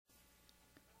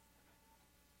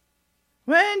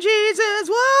When Jesus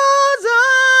was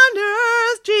on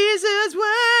earth, Jesus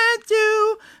went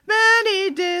through many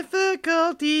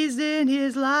difficulties in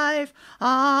his life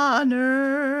on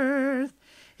earth.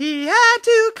 He had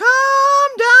to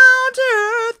come down to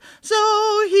earth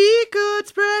so he could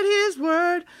spread his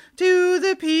word to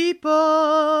the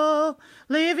people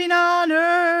living on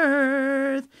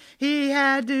earth. He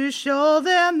had to show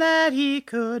them that he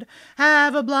could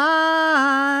have a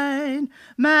blind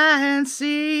man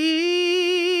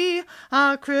see,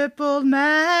 a crippled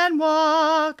man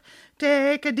walk,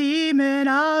 take a demon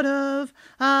out of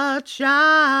a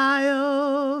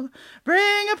child,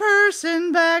 bring a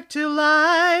person back to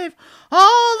life.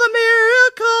 All the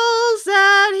miracles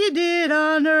that he did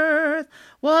on earth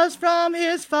was from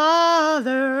his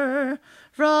Father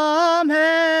from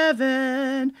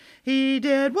heaven. He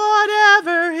did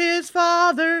whatever his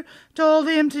Father told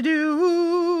him to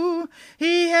do.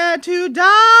 He had to die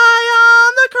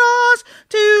on the cross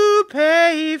to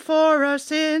pay for our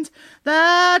sins.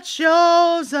 That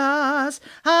shows us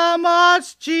how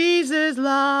much Jesus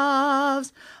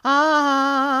loves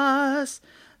us.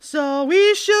 So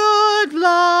we should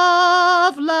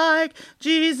love like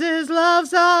Jesus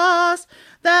loves us.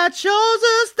 That shows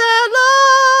us that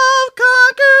love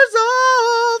conquers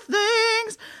all